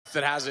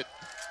that has it.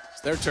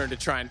 It's their turn to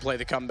try and play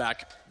the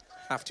comeback.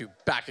 Have to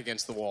back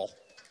against the wall.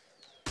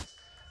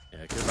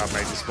 Yeah, good luck,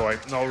 Major's boy.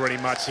 Not really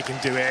much he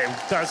can do here.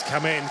 It does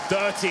come in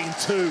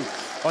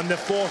 13-2 on the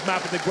fourth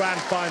map of the grand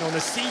final. On the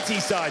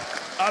CT side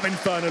of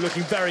Inferno,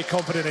 looking very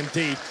confident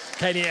indeed.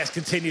 KNES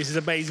continues his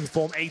amazing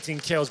form, 18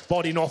 kills,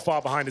 body not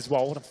far behind as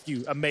well. What a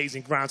few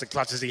amazing rounds and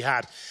clutches he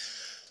had.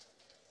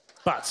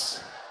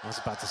 But I was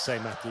about to say,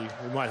 Matthew,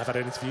 we might have had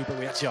an interview, but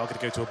we actually are going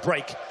to go to a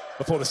break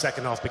before the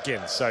second half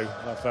begins. So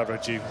without further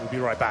ado, we'll be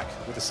right back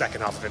with the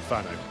second half of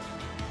Inferno.